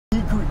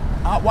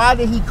why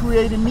did he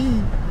create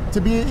me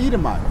to be an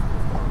Edomite?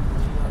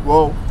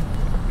 Well,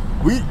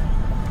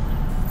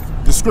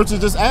 the scripture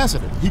just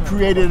answered it. He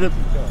created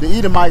the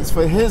Edomites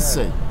for his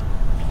sake.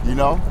 You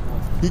know,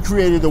 he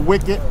created the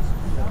wicked,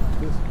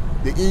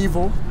 the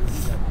evil,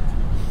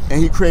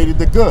 and he created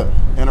the good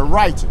and the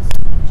righteous.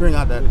 Bring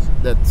out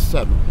that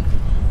 7.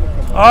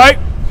 All right.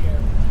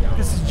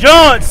 This is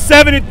John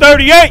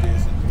 7:38,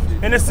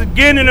 and it's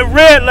again in the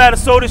red letter.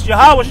 So this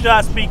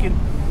Yahushua speaking.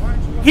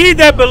 He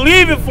that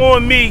believeth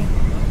on me,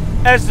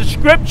 as the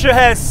scripture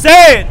has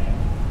said,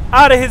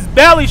 out of his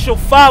belly shall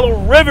follow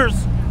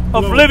rivers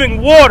of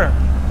living water.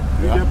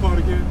 Read that part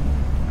again.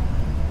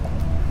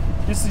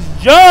 This is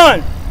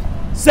John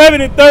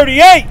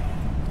 7:38.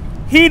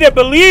 He that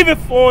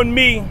believeth on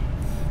me,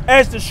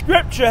 as the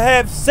scripture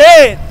hath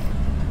said,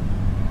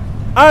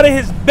 out of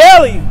his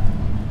belly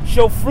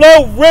shall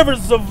flow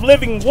rivers of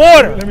living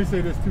water. Let me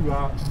say this too,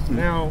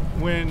 now,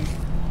 when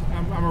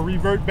I'm gonna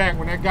revert back,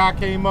 when that guy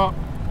came up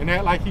and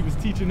act like he was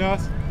teaching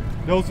us,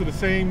 those are the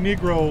same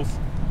Negroes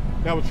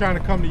that were trying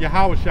to come to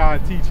Yahushua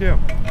and teach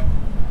him.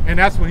 And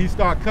that's when he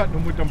started cutting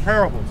them with them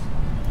parables.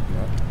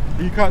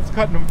 He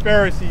cutting them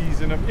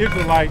Pharisees and them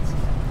Israelites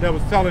that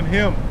was telling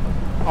him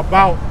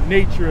about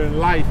nature and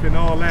life and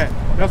all that.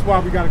 That's why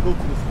we got to go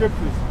to the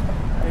scriptures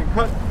and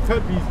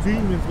cut these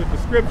demons with the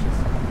scriptures,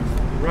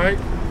 right?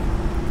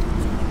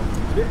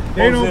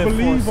 They don't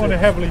believe on the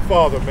Heavenly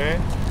Father,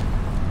 man.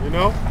 You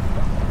know?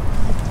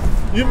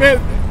 You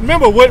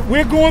remember what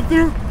we're going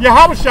through?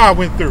 Yahushua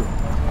went through.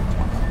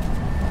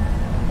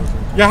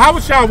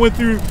 Yahushua went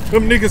through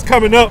them niggas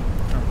coming up.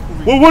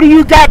 Well, what do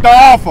you got to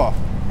offer?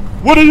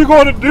 What are you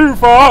going to do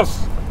for us?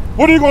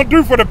 What are you going to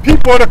do for the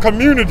people of the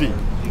community?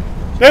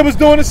 They was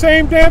doing the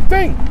same damn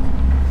thing.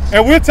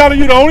 And we're telling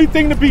you the only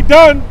thing to be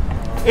done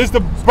is to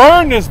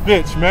burn this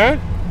bitch, man.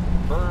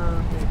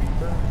 Burn, baby,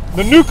 burn.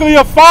 The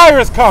nuclear fire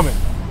is coming.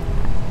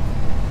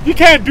 You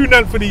can't do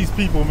nothing for these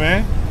people,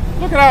 man.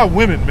 Look at our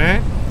women,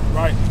 man.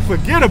 Right.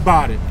 Forget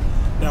about it.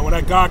 Now, when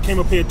that guy came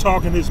up here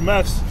talking his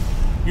mess,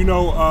 it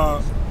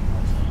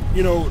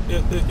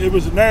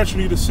was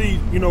naturally to see,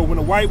 when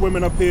the white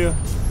women up here,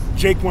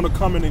 Jake want to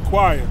come and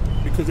inquire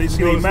because they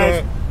see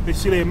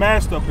their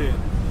master up here.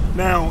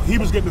 Now, he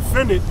was getting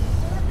offended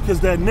because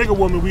that nigger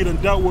woman we done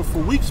dealt with for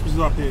weeks was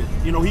up here.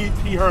 He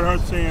heard her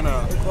saying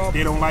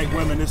they don't like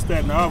women, this, that,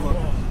 and the other.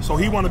 So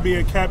he want to be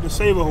in Captain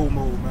Save-A-Hole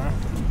mode, man.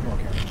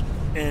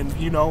 And,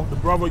 the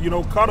brother,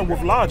 cut him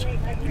with logic,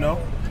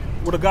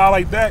 With a guy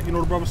like that, the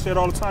brother said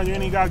all the time, you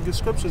ain't even got to get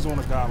scriptures on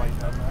a guy like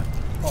that, man.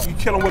 You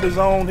kill him with his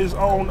own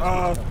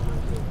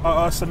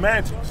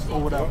semantics or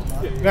whatever.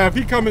 Now, if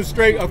he coming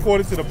straight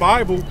according to the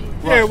Bible,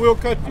 yeah, we'll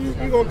cut you.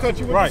 We're gonna cut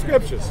you with the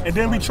scriptures. And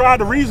then we tried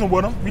to reason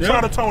with him. We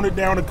tried to tone it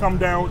down and come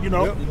down,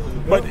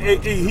 But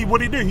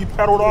what he did, he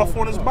pedaled off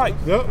on his bike.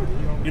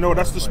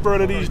 That's the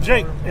spirit of these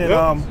Jake,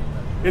 and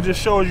it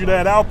just shows you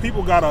that our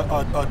people got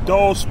a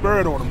dull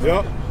spirit on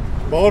them.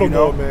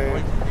 Baltimore,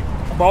 man.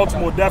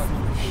 Baltimore, definitely.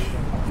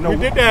 We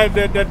did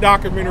that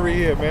documentary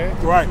here, man.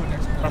 Right.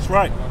 That's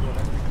right.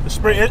 The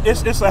spirit,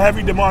 it's a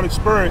heavy demonic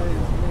spirit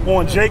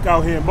on Jake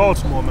out here in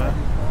Baltimore, man.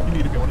 You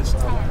need to be on this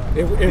side.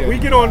 If we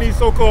get on these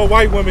so-called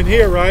white women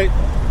here, right,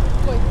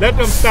 let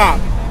them stop.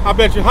 I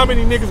bet you how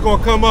many niggas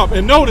gonna come up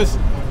and notice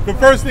the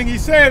first thing he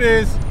said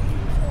is,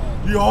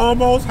 you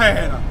almost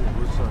had her.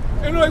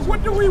 And like,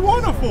 what do we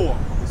want her for?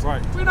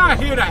 Right. We're not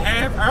here to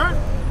have her.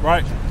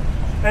 Right.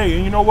 Hey,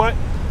 and you know what?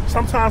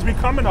 Sometimes we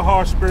come in a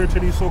harsh spirit to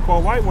these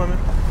so-called white women,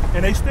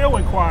 and they still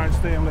inquire and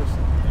stay and listen.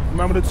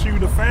 Remember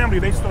the family,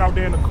 they stood out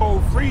there in the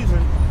cold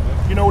freezing,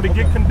 to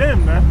get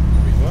condemned, man.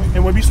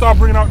 And when we start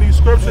bringing out these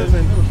scriptures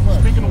and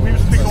we were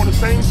speaking on the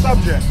same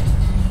subject,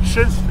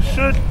 should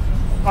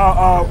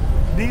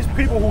these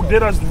people who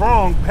did us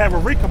wrong have a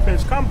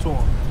recompense come to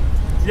them?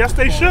 Yes,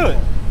 they should.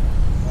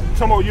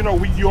 Some of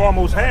you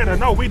almost had her.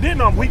 No, we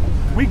didn't.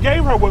 We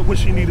gave her what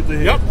she needed to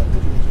hear.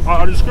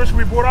 The scripture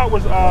we brought out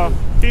was,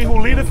 he who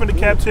leadeth into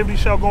captivity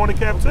shall go into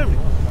captivity.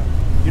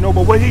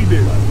 But what he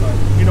did,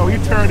 he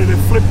turned it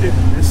and flipped it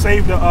and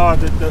saved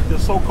the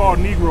so-called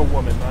Negro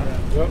woman, man.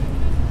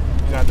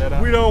 Got that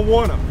out? We don't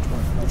want them.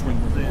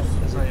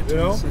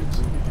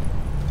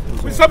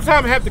 We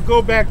sometimes have to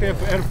go back there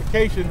for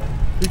edification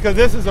because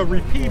this is a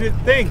repeated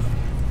thing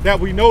that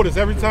we notice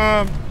every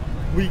time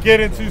we get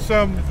into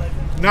some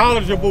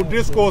knowledgeable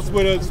discourse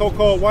with a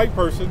so-called white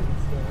person.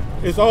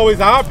 It's always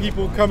our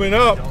people coming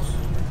up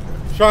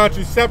trying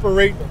to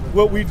separate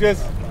what we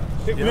just,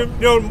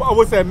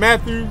 what's that,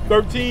 Matthew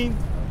 13?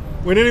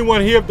 When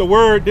anyone hear the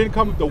word, then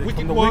come the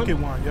wicked one. The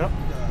wicked one, yep.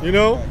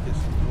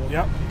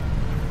 Yep.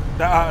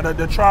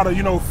 That try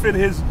to, fit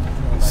his,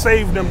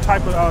 save them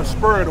type of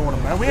spirit on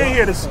them, man. We ain't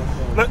here to,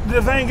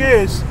 the thing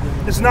is,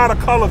 it's not a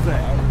color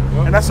thing.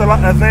 And that's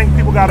a thing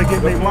people got to get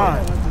in their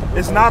mind.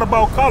 It's not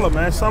about color,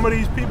 man. Some of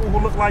these people who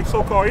look like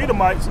so-called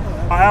Edomites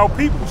are our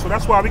people. So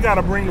that's why we got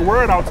to bring the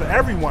word out to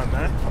everyone,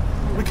 man.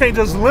 We can't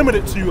just limit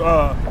it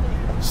to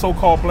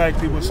so-called black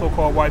people and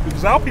so-called white people,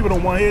 because our people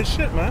don't want to hear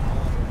shit, man.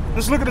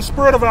 Just look at the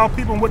spirit of our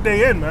people and what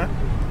they in, man.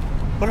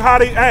 Look how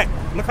they act.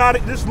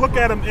 Just look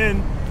at them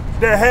in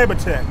their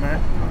habitat,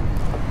 man.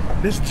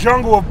 This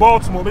jungle of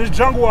Baltimore, this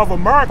jungle of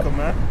America,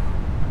 man.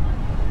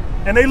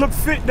 And they look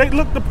fit, they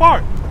look the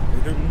part.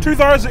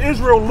 2/3 of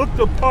Israel looked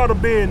the part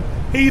of being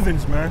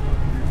heathens, man.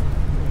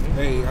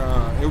 Hey,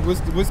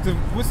 what's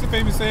the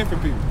famous saying for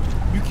people?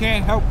 You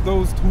can't help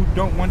those who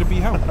don't want to be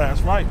helped.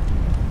 That's right.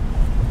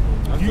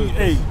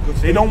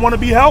 They don't want to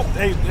be helped.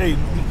 Hey,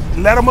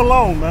 let them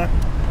alone, man.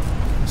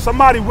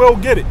 Somebody will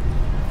get it.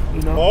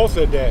 You know. Paul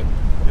said that.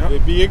 Yep. They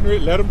be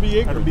ignorant. Let them be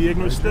ignorant. Let them be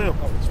ignorant still.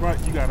 That's right.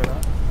 You got it.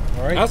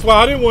 All right. That's why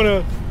I didn't want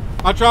to.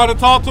 I tried to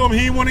talk to him. He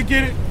didn't want to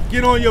get it.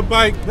 Get on your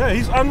bike. Yeah,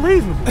 he's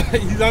unreasonable.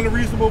 He's an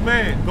unreasonable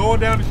man going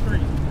down the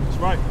street. That's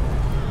right.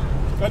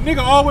 A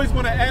nigga always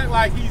want to act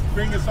like he's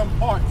bringing some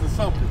parts or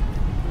something,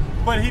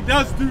 but he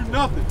does do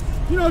nothing.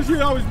 You know,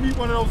 you always meet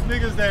one of those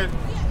niggas that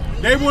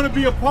they want to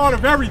be a part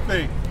of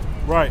everything.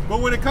 Right. But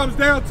when it comes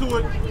down to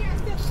it,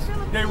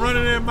 they run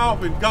in their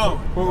mouth and go.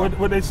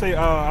 What they say,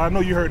 I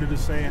know you heard of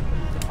this saying,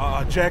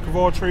 jack of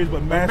all trades,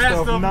 but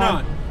master of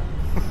none.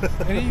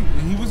 And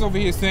he was over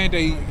here saying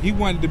that he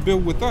wanted to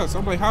build with us.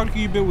 I'm like, how can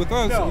you build with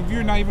us if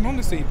you're not even on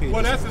the same page?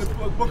 Well, that's in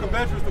the book of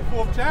Ezra, the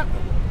 4th chapter.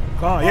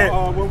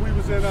 When we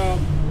was in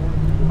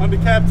under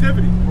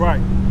captivity.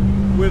 Right.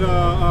 With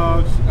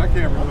I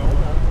can't remember.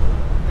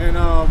 And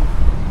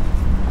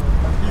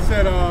he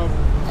said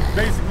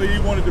basically he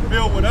wanted to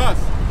build with us,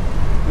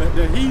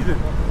 the heathen.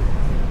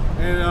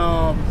 And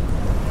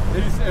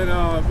he said,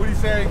 what he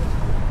say?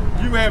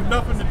 You have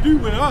nothing to do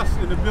with us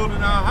in the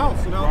building our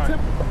house and our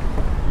temple.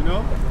 You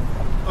know?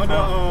 Under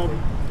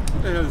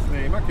what the hell is his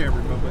name? I can't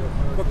remember.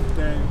 What's his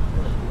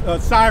name?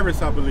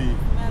 Cyrus, I believe.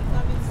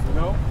 You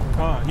know?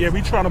 Yeah,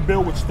 we trying to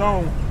build with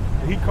stone,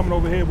 and he coming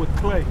over here with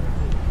clay.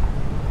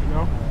 You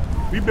know?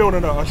 We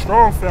building a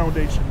strong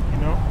foundation, you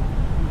know?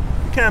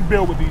 You can't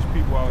build with these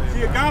people out here.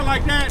 See, a guy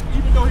like that,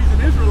 even though he's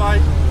an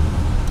Israelite,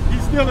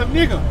 he's still a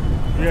nigga.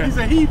 Yeah. He's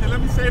a heathen, let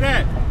me say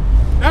that.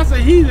 That's a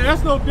heathen,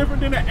 that's no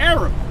different than an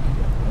Arab.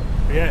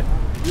 Yeah.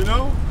 You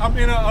know? I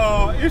mean,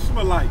 an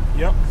Ishmaelite.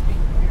 Yep.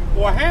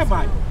 Or a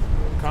Hamite.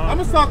 I'm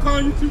gonna start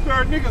calling you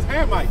 2/3 niggas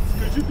Hamites,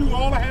 because you do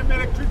all the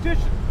Hamitic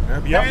tradition.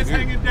 Hands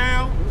hanging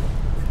down,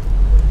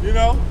 you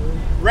know,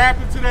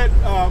 rapping to that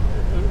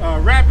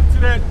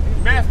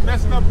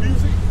messing up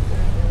music.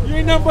 You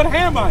ain't nothing but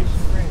Hamites.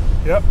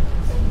 Yep.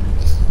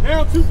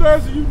 Now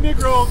 2/3 of you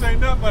Negroes ain't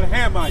nothing but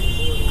Hamites.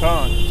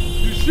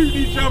 You shoot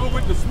each other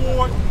with the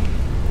sword.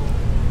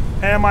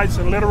 Hamites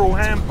and literal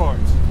ham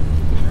parts.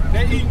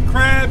 They eating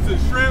crabs and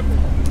shrimp.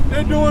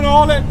 They're doing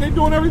all that. They're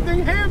doing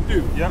everything ham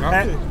do. Yep.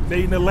 They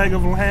eating the leg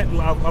of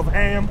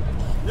ham.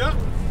 Yep.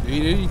 They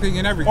eat anything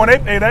and everything. On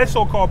that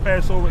so-called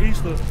Passover,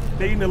 Easter,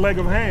 they eating the leg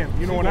of ham.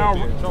 You know,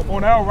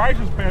 on our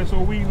righteous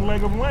Passover, we eating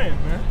leg of lamb,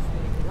 man.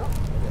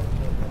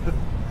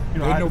 You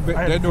know,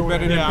 they know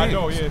better than I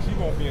know. Yeah, she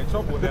gonna be in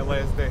trouble with that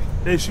last day.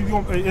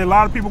 Yeah, a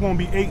lot of people gonna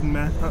be eating,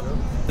 man.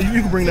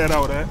 You can bring that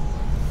out, eh?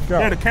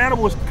 Yeah, the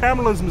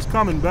cannibalism is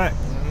coming back.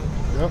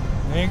 Yep.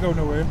 They ain't go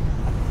nowhere.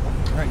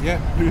 Right yet.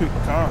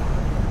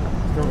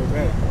 Coming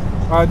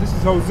back. This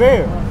is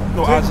Hosea.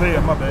 No, Isaiah,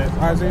 my bad.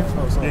 Isaiah?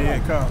 Oh, sorry. Yeah,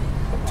 come.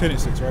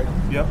 10:6, right?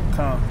 Yep,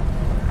 come.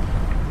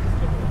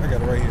 I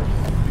got it right here.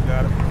 You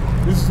got it.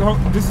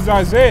 This is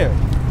Isaiah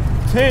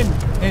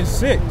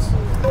 10:6.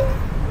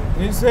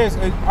 And it says,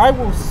 I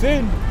will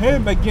send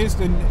him against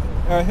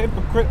a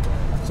hypocrite.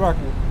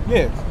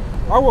 Yes.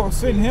 I will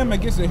send him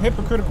against a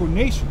hypocritical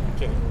nation.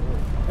 Okay.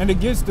 And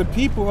against the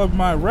people of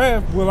my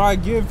wrath will I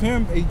give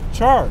him a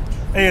charge.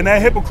 Hey, and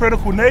that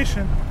hypocritical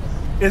nation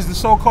is the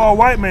so-called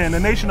white man, the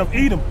nation of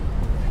Edom.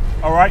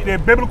 All right, their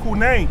biblical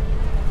name.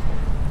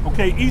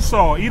 Okay,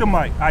 Esau,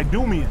 Edomite,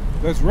 Idumean.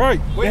 That's right.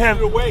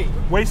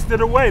 Wasted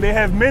away. They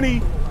have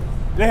many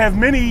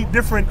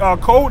different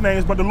code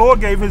names, but the Lord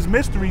gave his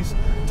mysteries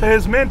to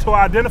his men to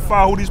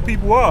identify who these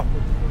people are.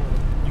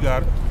 You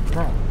got it.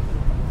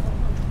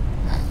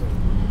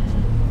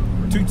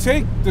 To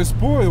take the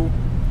spoil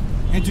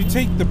and to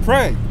take the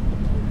prey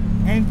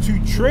and to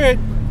tread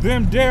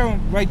them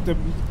down like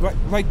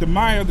the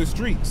mire of the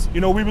streets.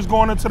 You know, we was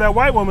going into that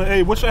white woman.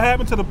 Hey, what should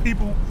happen to the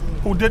people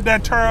who did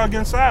that terror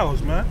against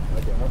ours, man?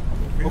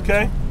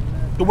 Okay?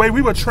 The way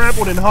we were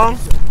trampled and hung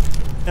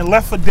and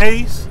left for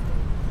days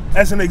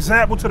as an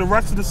example to the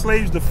rest of the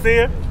slaves, the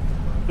fear,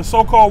 the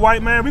so-called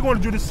white man, we're going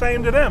to do the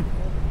same to them.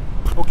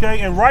 Okay?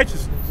 In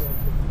righteousness.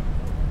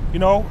 You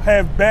know,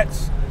 have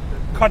bets,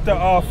 cut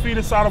the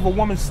fetus out of a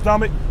woman's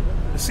stomach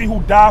to see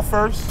who died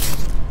first.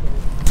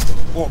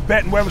 Or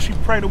betting whether she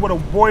pregnant with a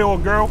boy or a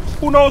girl.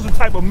 Who knows the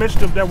type of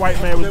mischief that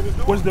white man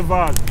was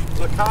devising.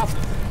 Lacoste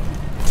and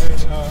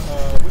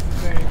what's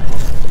his name?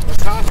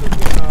 Lacoste and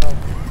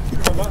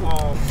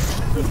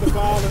Christopher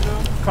and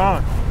them.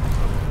 Khan.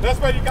 That's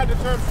where you got the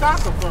term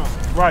soccer from.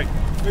 Right.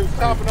 They was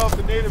chopping off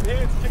the native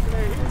heads, kicking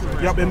their heads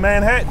around. Yep, in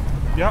Manhattan.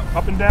 Yep,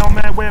 up and down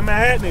where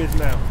Manhattan is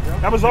now.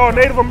 Yep. That was all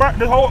Native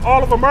American.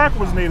 All of America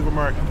was Native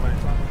American land.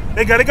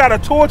 They got a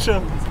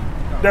torture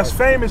that's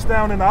famous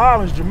down in the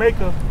islands,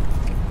 Jamaica,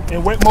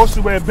 and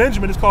mostly where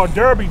Benjamin is called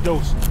Derby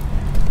dosing,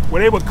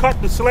 where they would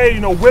cut the slave, you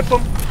know, whip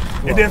them,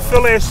 and then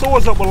fill their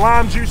sores up with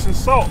lime juice and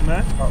salt,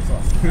 man.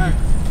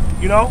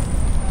 You know,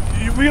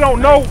 we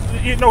don't know.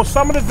 You know,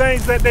 some of the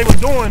things that they were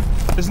doing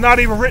is not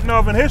even written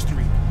of in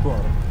history.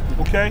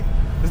 Okay,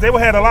 because they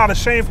had a lot of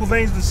shameful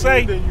things to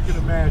say. Anything you can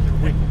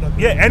imagine.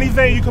 Yeah,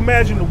 anything you can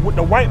imagine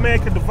the white man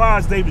could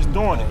devise, they was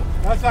doing it.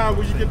 That's how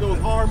when you get those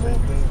horror movies,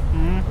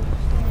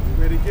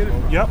 where they get it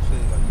from. Yep.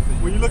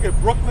 When you look at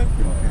Brooklyn,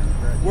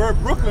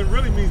 word Brooklyn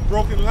really means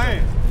broken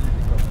land.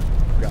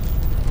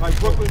 Like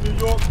Brooklyn, New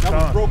York,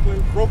 that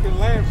was broken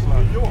land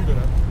from New York.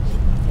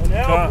 And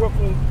now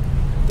Brooklyn,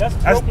 that's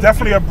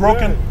definitely a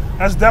broken. Yeah.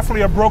 That's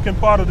definitely a broken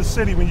part of the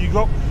city. When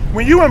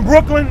you in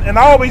Brooklyn, and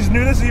I always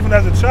knew this even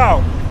as a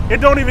child,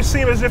 it don't even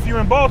seem as if you're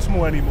in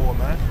Baltimore anymore,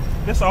 man.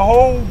 It's a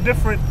whole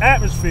different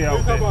atmosphere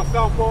out there. You talking about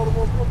South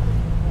Baltimore, Brooklyn?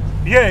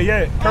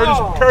 Yeah.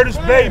 Curtis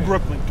Bay,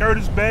 Brooklyn.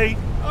 Curtis Bay,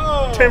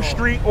 10th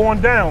Street on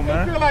down,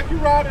 man. I feel like you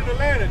riding the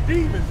land of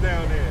demons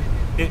down there.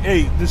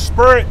 Hey, the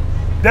spirit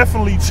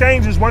definitely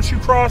changes once you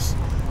cross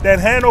that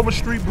Hanover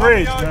Street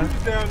Bridge, man. You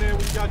down there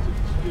when you got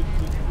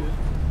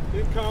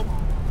your income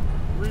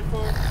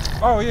refund?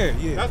 Oh yeah.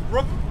 That's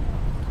Brooklyn.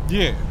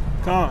 Yeah.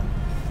 Con.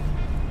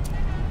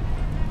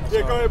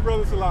 Yeah, go ahead,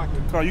 brother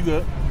Salaki. Con, you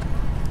good?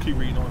 Keep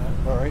reading on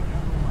that. All right.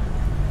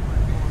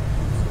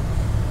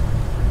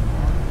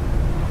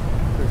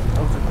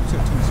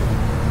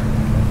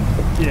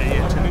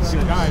 Yeah, Tennessee.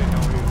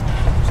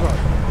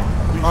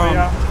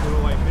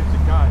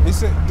 It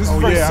said, this is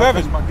verse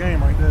 7. My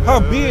game right there.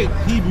 Howbeit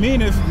he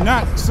meaneth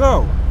not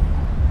so,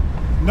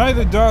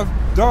 neither doth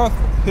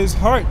his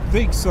heart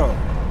think so,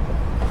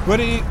 but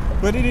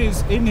it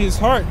is in his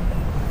heart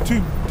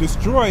to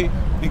destroy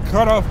and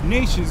cut off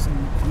nations,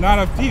 not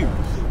a few.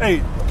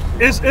 Hey,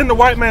 it's in the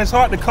white man's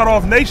heart to cut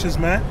off nations,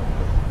 man.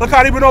 Look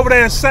how they went over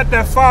there and set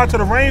that fire to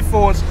the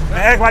rainforest and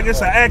act like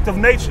it's an act of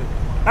nature.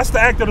 That's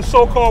the act of the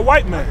so-called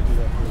white man.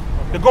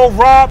 To go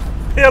rob,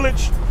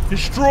 pillage,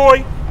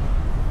 destroy,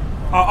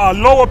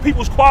 lower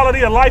people's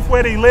quality of life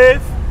where they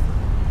live.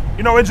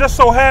 You know, it just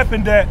so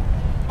happened that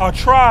a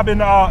tribe in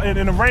the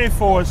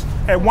rainforest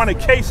had won a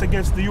case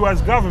against the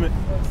U.S. government,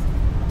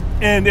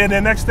 and then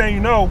the next thing you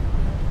know,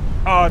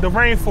 the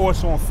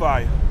rainforest on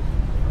fire.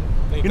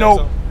 You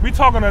know, we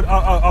talking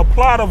a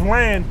plot of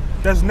land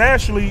that's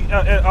naturally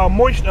a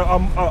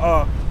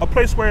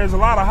place where there's a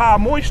lot of high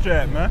moisture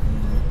at, man.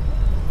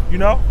 You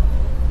know.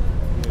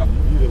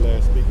 You the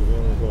last speaker. We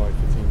only go like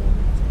 15 minutes.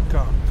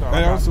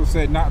 I also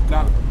said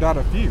not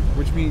a few,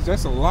 which means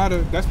that's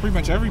pretty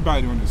much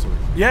everybody on this earth.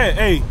 Yeah,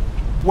 hey,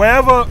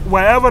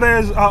 wherever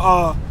there's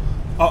a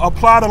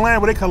plot of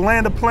land where they can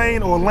land a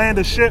plane or land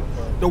a ship,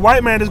 the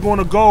white man is going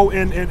to go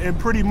and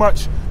pretty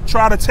much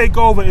try to take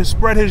over and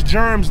spread his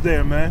germs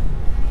there, man.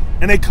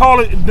 And they call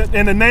it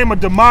in the name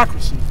of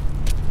democracy.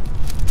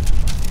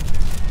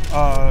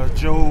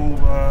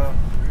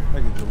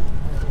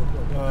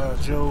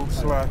 Job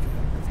Slack.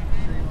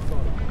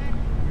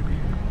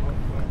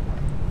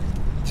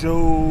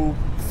 Job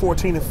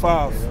 14:5.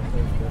 All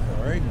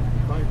right.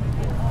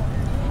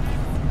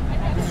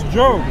 This is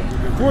Job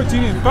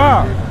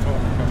 14:5.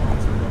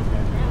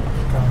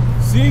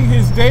 Seeing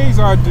his days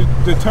are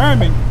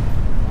determined,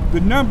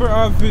 the number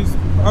of his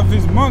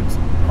months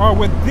are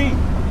with thee.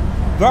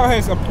 Thou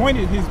hast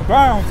appointed his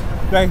bounds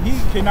that he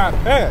cannot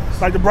pass.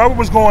 Like the brother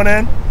was going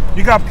in,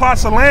 you got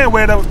plots of land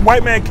where the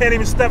white man can't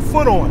even step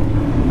foot on.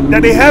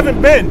 That they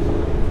haven't been.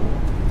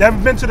 They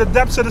haven't been to the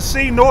depths of the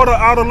sea nor the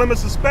outer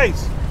limits of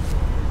space.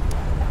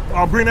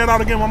 I'll bring that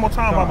out again one more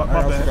time. My bad.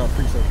 I also got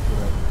precepts for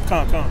that.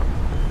 Come.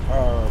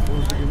 What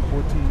was it again?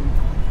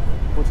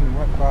 14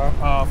 what? 5?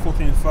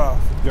 14:5.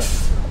 Yeah.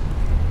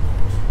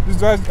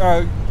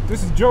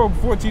 This is Job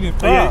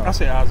 14:5. Yeah, I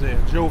say Isaiah.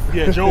 Job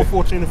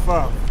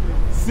 14:5.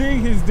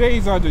 Seeing his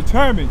days are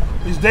determined.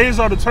 His days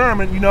are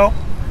determined, you know.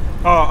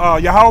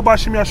 Yahweh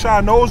Bashim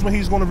Yashai knows when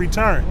he's going to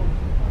return.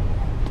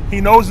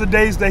 He knows the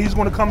days that he's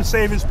going to come and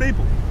save his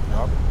people.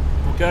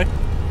 Okay?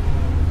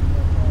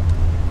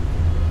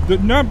 The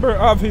number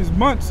of his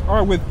months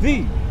are with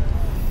thee.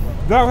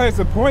 Thou hast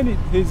appointed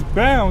his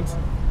bounds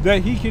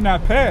that he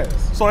cannot pass.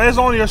 So there's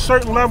only a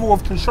certain level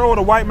of control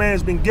the white man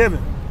has been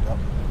given.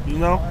 You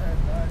know?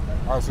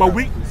 But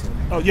we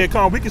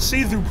can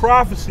see through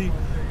prophecy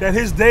that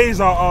his days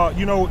are,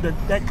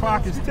 that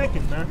clock is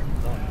ticking, man.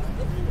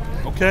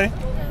 Okay?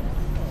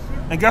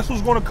 And guess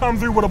who's going to come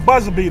through with a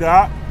buzzer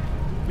beater,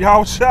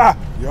 Y'all shot.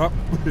 Yup.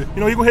 You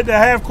know, you're going to hit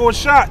that half-court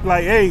shot,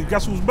 like, hey,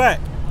 guess who's back,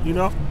 you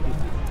know?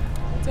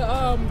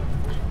 To,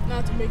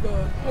 not to make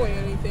a point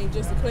or anything,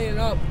 just to clean it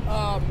up,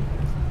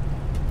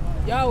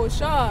 Yahweh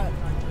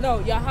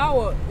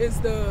is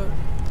the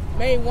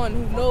main one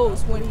who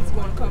knows when he's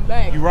going to come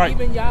back. You're right.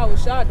 Even Yahweh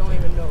Shah don't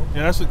even know.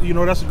 Yeah, that's a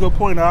good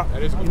point,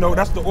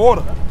 that's the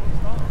order.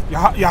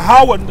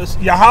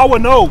 Yahweh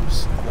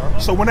knows.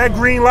 So when that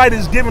green light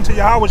is given to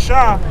Yahweh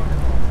Shah,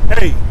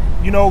 hey,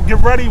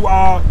 get ready,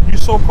 you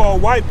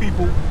so-called white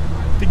people,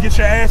 to get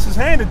your asses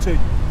handed to you.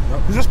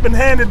 Because it's been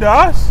handed to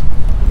us.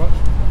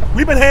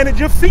 We've been handed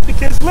your feet to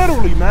kids,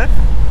 literally, man.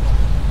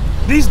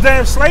 These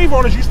damn slave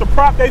owners used to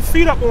prop their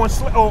feet up on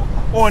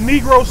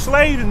Negro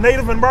slaves and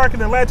Native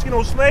American and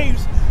Latino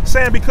slaves,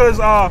 saying because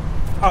our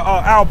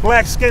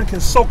black skin can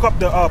soak up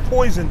the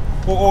poison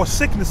or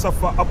sickness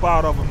up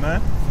out of them,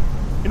 man.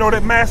 You know,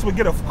 that master would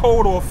get a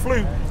cold or a flu,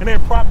 and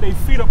they'd prop their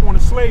feet up on the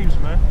slaves,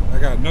 man. I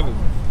got another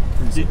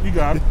one. You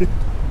got it.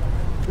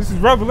 This is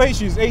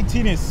Revelations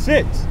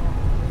 18:6.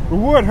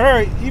 Reward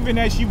her even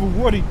as she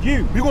rewarded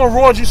you. We're going to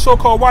reward you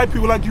so-called white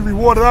people like you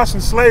rewarded us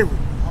in slavery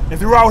and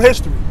throughout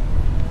history.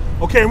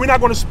 Okay, and we're not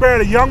going to spare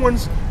the young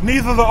ones,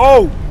 neither the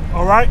old,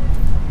 all right?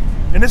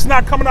 And it's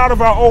not coming out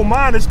of our old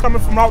mind, it's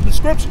coming from out the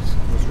scriptures.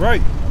 That's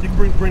right. You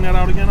can bring that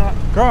out again, Art?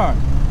 God.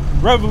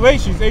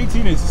 Revelations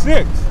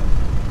 18:6.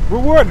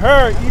 Reward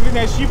her even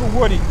as she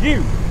rewarded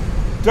you.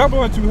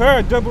 Double unto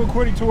her, double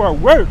according to her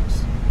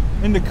works.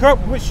 In the cup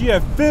which she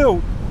hath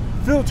filled,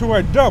 fill to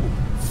her double.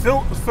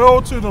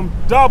 Fill to them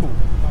double.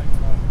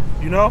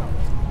 You know?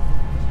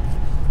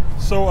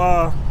 So,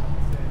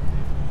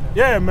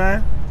 yeah,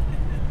 man.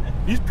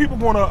 These people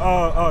want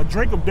to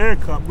drink of their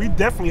cup. We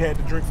definitely had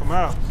to drink from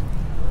ours.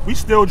 We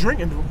still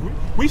drinking.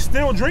 We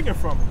still drinking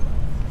from it.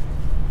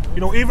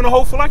 You know, even the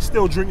whole select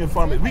still drinking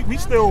from it. We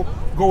still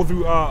go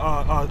through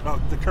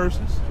the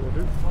curses.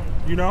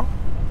 You know?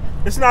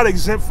 It's not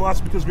exempt for us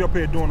because we're up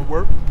here doing the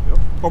work. Yep.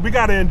 But we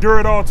got to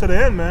endure it all to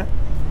the end, man.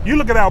 You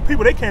look at our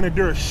people, they can't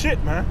endure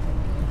shit, man.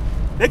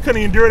 They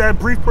couldn't endure that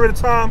brief period of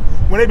time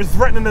when they was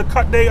threatening to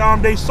cut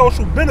their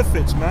social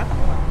benefits, man.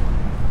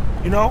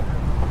 You know?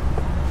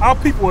 Our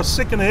people are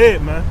sick in the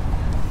head, man.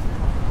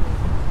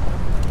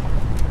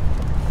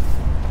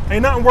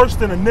 Ain't nothing worse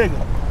than a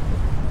nigga.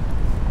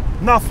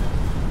 Nothing.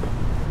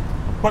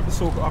 But the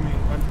so-called,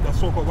 the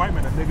so-called white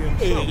man, a nigga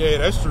himself. Yeah,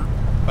 that's true.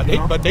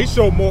 But they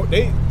show more.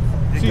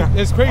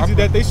 It's crazy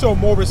that they show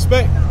more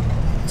respect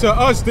to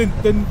us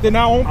than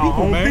our own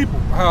people, man.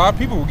 Our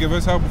people will give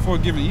us hell before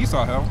giving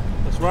Esau hell.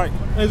 That's right.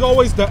 It's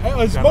always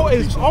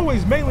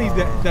always mainly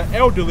the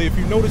elderly. If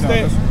you notice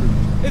that,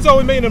 it's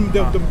always mainly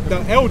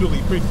the elderly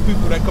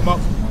people that come up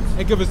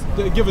and give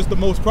us the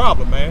most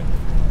problem, man.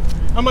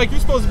 I'm like, you're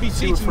supposed to be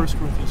teaching. You're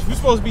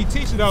supposed to be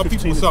teaching our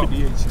people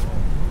something.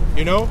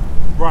 You know?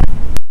 Right.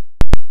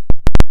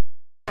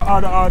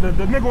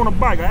 The nigga on the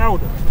bike, an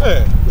elder.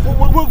 Yeah.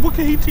 What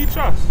can he teach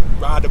us?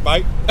 Ride the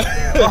bike.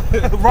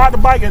 Ride the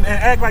bike and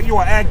act like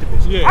you're an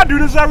activist. Yeah. I do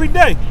this every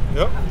day.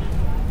 Yep.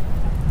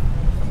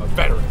 I'm a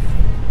veteran.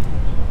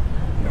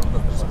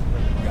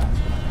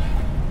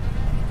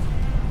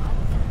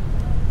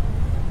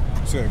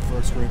 Say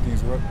 1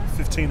 Corinthians what?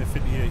 15 and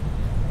 58.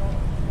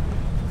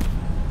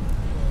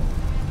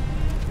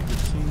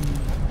 15.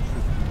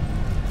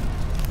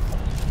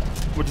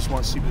 We just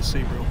want to see what it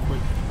say real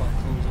quick.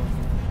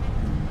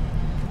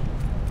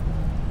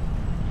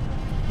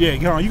 Yeah,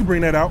 Con, you can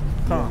bring that out.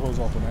 Con. Close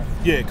off on that.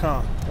 Yeah,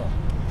 Con.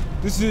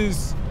 This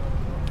is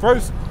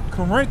 1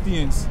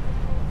 Corinthians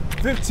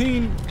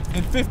 15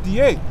 and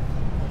 58.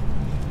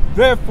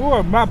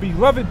 Therefore, my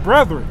beloved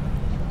brethren,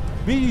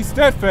 be ye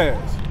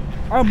steadfast,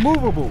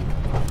 unmovable,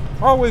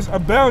 always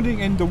abounding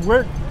in the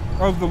work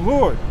of the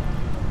Lord,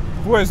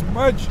 for as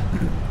much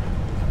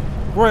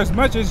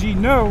as ye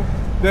know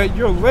that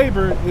your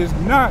labor is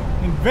not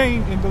in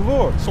vain in the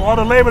Lord. So all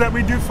the labor that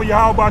we do for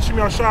Yahweh Shem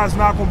Yahshua is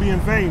not going to be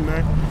in vain,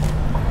 man.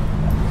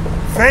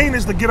 Vain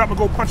is to get up and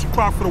go punch a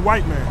clock for the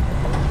white man.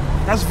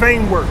 That's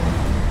vain work.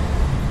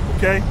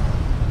 Okay?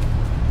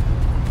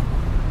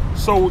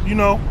 So, you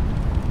know,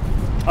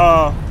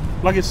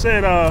 like it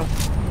said, let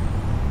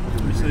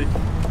me see.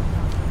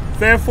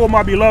 Therefore,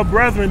 my beloved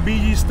brethren, be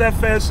ye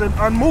steadfast and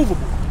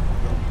unmovable.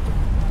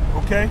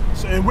 Okay?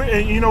 So,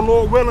 and you know,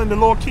 Lord willing, the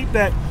Lord keep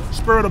that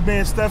spirit of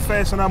being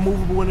steadfast and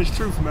unmovable in His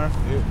truth, man.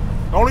 Yeah.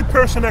 The only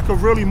person that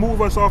could really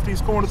move us off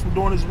these corners from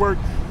doing His work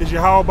is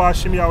Yahweh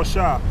Shem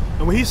Yahshua.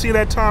 And when He see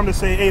that time to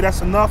say, hey,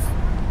 that's enough,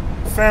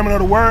 famine of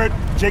the word,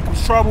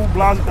 Jacob's trouble,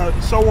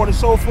 so on and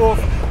so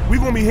forth, we're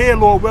going to be here,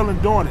 Lord willing,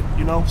 doing it,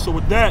 you know? So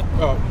with that...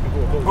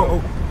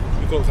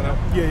 You closing out?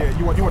 Yeah.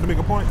 You want to make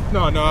a point?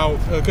 No,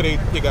 cause they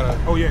gotta.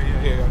 Oh yeah.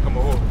 Come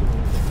on,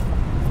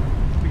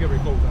 we get ready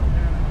to close out.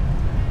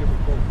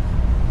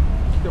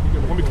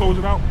 Want me to close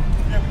it out?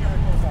 Yeah, we gotta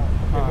close out.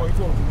 Yeah, well, you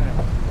closing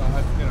now.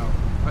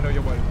 I know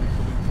your wife.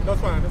 That's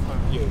fine.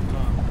 Yeah.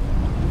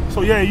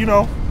 So yeah, you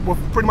know,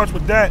 pretty much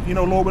with that, you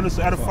know, Lord willing, it's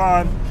an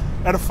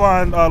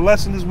edifying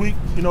lesson this week.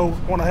 You know,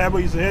 on the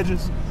Highways and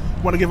Hedges.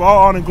 Want to give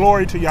all honor and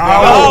glory to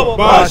Yahweh.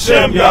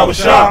 Ba'Shem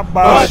Yahushua.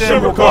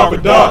 Ba'Shem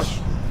Rakar.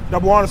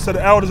 Double honor to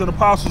the elders and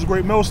apostles of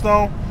Great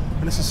Millstone,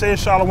 and the sincere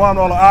shalom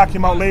to all the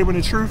Akim out laboring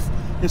in truth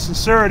and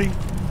sincerity.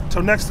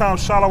 Till next time,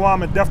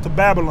 shalom and death to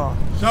Babylon.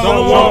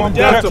 Shalom and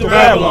death to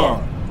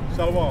Babylon.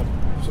 Shalom.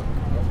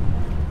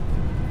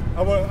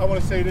 I want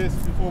to say this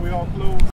before we all close.